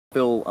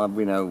Phil,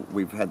 we know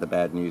we've had the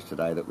bad news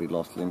today that we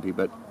lost Limpy,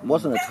 but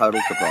wasn't a total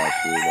surprise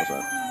to you, was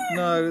it?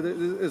 No,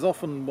 there's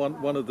often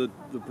one of the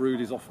brood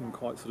is often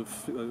quite sort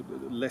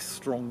of less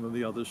strong than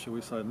the others, shall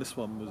we say, and this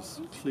one was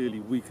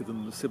clearly weaker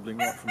than the sibling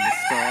right from the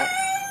start,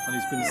 and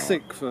he's been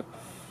sick for,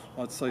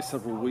 I'd say,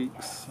 several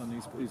weeks, and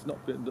he's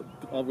not been.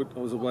 I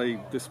was away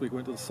this week,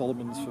 went to the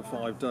Solomons for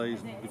 5 days,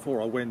 and before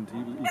I went,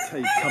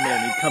 he'd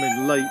come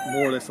in late,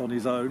 more or less on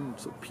his own,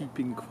 sort of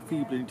peeping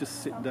feebly, and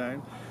just sit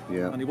down.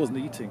 Yeah. And he wasn't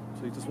eating,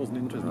 so he just wasn't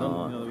interested. There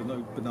were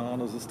no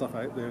bananas and stuff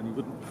out there, and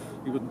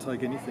he wouldn't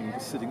take anything,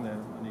 just sitting there,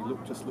 and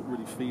he just looked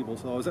really feeble.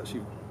 So I was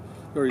actually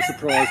very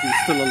surprised he was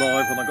still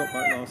alive when I got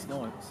back last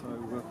night.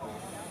 So,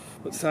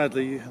 but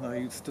sadly,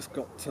 he's just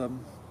got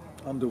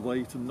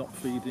underweight and not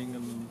feeding,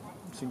 and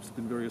seems to have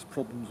been various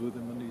problems with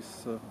him, and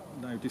he's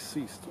now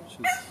deceased, which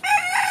is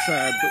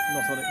sad, but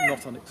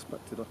not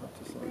unexpected, I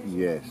have to say.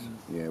 Yes,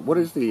 yeah. What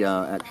is the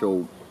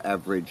actual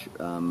average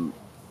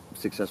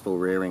successful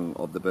rearing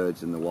of the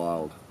birds in the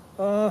wild?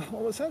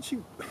 Well,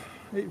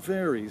 it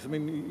varies. I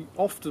mean,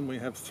 often we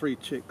have 3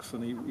 chicks,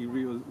 and he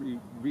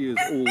rears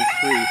all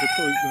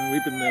 3.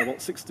 We've been there,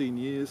 16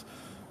 years,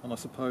 and I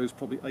suppose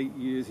probably 8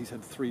 years he's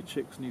had 3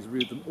 chicks, and he's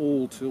reared them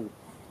all till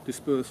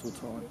dispersal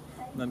time.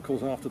 And then, of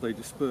course, after they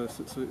disperse,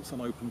 it's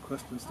an open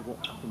question as to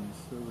what happens.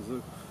 There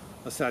was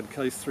a sad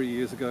case 3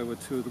 years ago where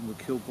 2 of them were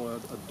killed by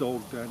a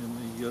dog down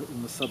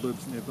in the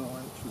suburbs nearby,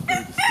 which was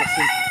very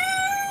distressing.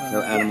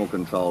 So animal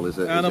control is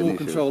Animal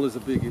control is a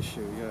big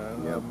issue,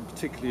 yeah. Yep.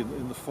 Particularly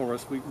in the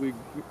forest. We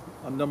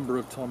a number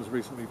of times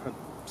recently we've had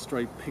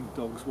stray pig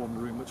dogs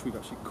wandering, which we've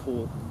actually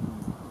caught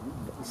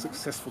and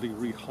successfully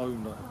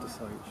rehomed, I have to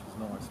say, which is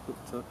nice.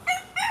 But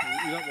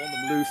you don't want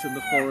them loose in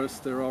the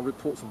forest. There are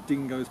reports of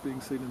dingoes being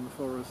seen in the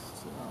forest.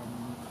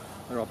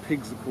 There are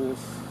pigs, of course.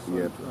 So,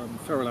 yep.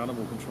 Feral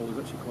animal control is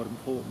actually quite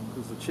important,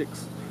 because the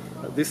chicks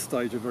at this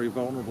stage are very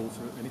vulnerable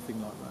to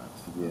anything like that.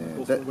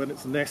 Yeah. Of course, when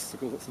it's nests, of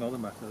course, that's another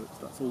matter.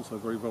 That's also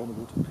very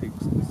vulnerable to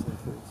pigs and so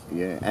forth. So.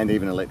 Yeah, and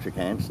even electric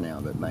ants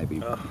now that may be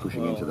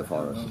pushing into the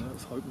forest.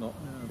 Let's hope not.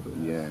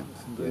 Yeah,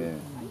 yeah.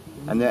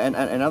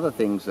 And other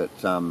things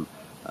that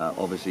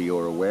obviously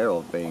you're aware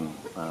of, being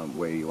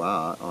where you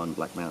are on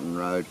Black Mountain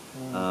Road,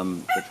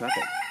 the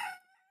traffic.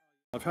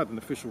 I've had an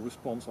official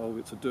response, oh,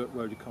 it's a dirt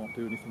road, you can't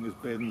do anything, there's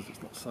bends, it's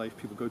not safe,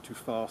 people go too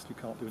fast, you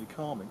can't do any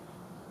calming.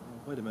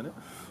 Wait a minute,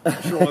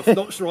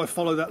 not sure I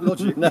follow that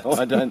logic. No,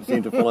 I don't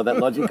seem to follow that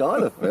logic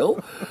either, Phil.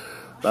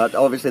 But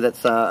obviously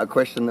that's a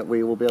question that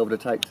we will be able to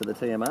take to the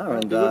TMR.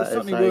 And it's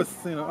certainly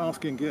worth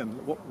asking again,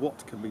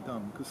 what can be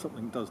done, because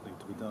something does need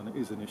to be done. It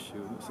is an issue,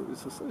 and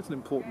it's an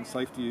important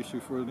safety issue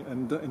for an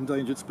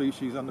endangered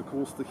species and, of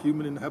course, the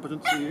human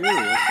inhabitants of the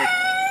area. So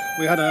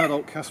we had an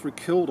adult cassowary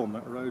killed on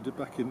that road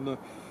back in...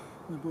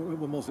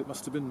 when was it?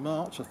 Must have been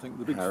March, I think.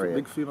 The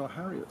big female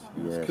harriet.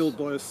 It was killed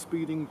by a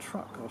speeding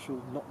truck. I shall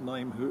not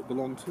name who it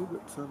belonged to,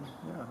 but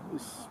yeah, it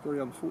was very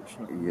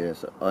unfortunate.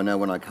 Yes, I know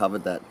when I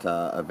covered that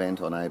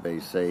event on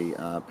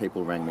ABC,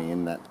 people rang me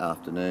in that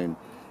afternoon,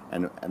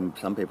 and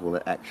some people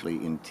were actually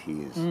in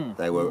tears.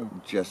 They were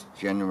just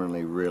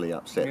genuinely really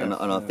upset, yes,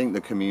 and I think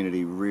the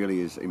community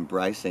really is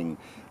embracing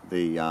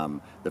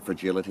the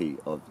fragility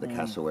of the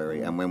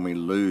cassowary, and when we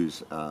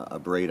lose a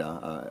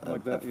breeder,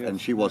 like that, yes,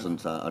 and she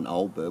wasn't an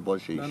old bird,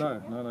 was she?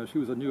 No. She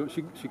was a new.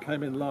 She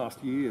came in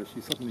last year. She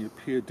suddenly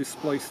appeared,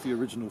 displaced the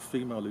original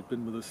female who'd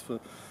been with us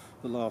for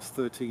the last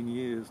 13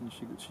 years, and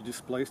she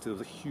displaced it. There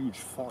was a huge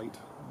fight,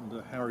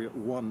 and Harriet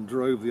won,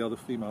 drove the other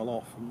female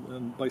off,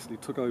 and basically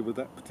took over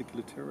that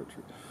particular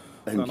territory.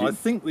 And I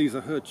think these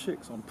are her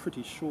chicks. I'm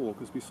pretty sure,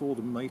 because we saw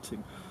them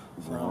mating.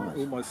 So I'm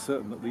almost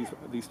certain that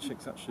these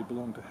chicks actually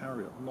belong to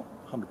Harriet. I'm not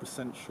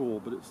 100% sure,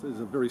 but there's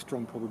a very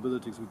strong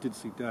probability, because we did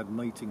see Dad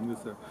mating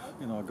with her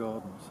in our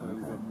garden. So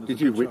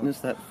did you witness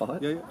that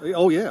fight? Yeah.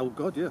 Oh yeah. Oh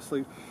God, yes.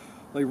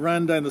 They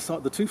ran down the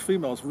side. The 2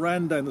 females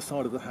ran down the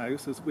side of the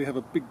house. We have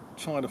a big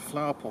china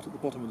flower pot at the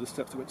bottom of the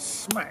steps. They went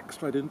smack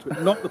straight into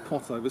it, knocked the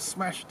pot over,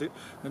 smashed it,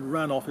 and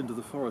ran off into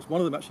the forest. One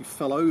of them actually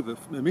fell over.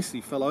 Missy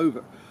fell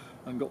over.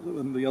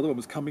 And the other one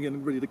was coming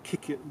in ready to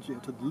kick it, and she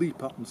had to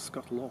leap up and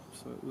scuttle off.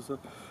 So it was a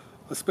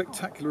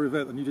spectacular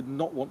event, and you did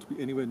not want to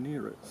be anywhere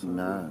near it. So,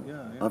 no,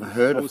 yeah, I've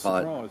heard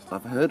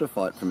a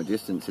fight from a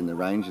distance in the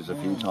ranges a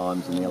few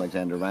times in the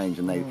Alexander Range,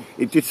 and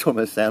it did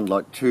almost sound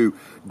like 2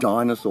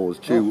 dinosaurs.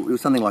 It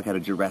was something like at a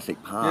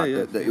Jurassic Park.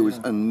 It was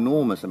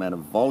enormous amount of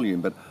volume,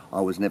 but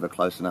I was never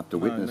close enough to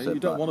witness it. You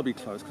don't want to be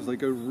close, because they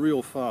go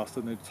real fast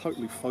and they're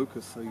totally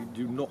focused, so you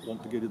do not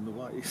want to get in the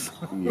way. So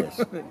yes,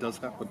 it does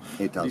happen.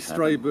 It does. These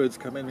stray birds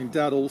come in. I mean,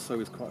 Dad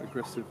also is quite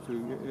aggressive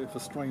too. If a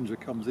stranger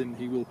comes in,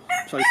 he will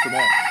chase them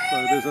off. So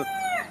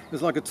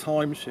there's like a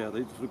timeshare.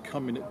 They sort of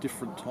come in at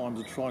different times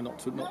and try not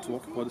to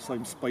occupy the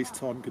same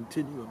space-time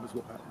continuum is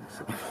what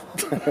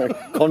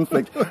happens.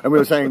 Conflict. And we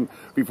were saying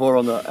before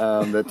on the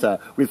that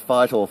with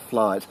fight or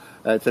flight,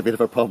 it's a bit of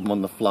a problem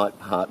on the flight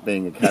part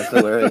being a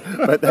cassowary,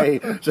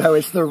 so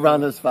it's the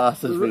run as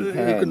fast as we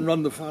can. You can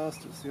run the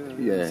fastest,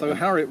 yeah. So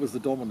Harriet was the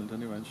dominant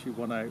anyway, and she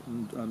won out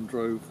and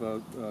drove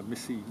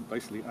Missy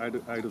basically out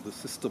of the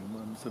system.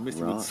 And so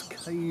Missy would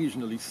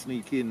occasionally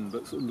sneak in,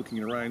 but sort of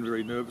looking around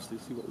very nervously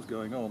to see what was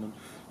going on. And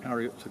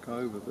Harriet took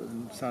over,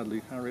 and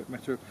sadly Harriet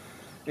met her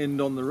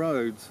end on the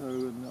road. So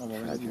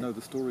you know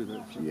the story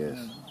there. So,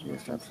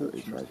 yes,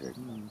 absolutely tragic.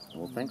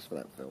 Well, thanks for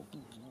that, Phil.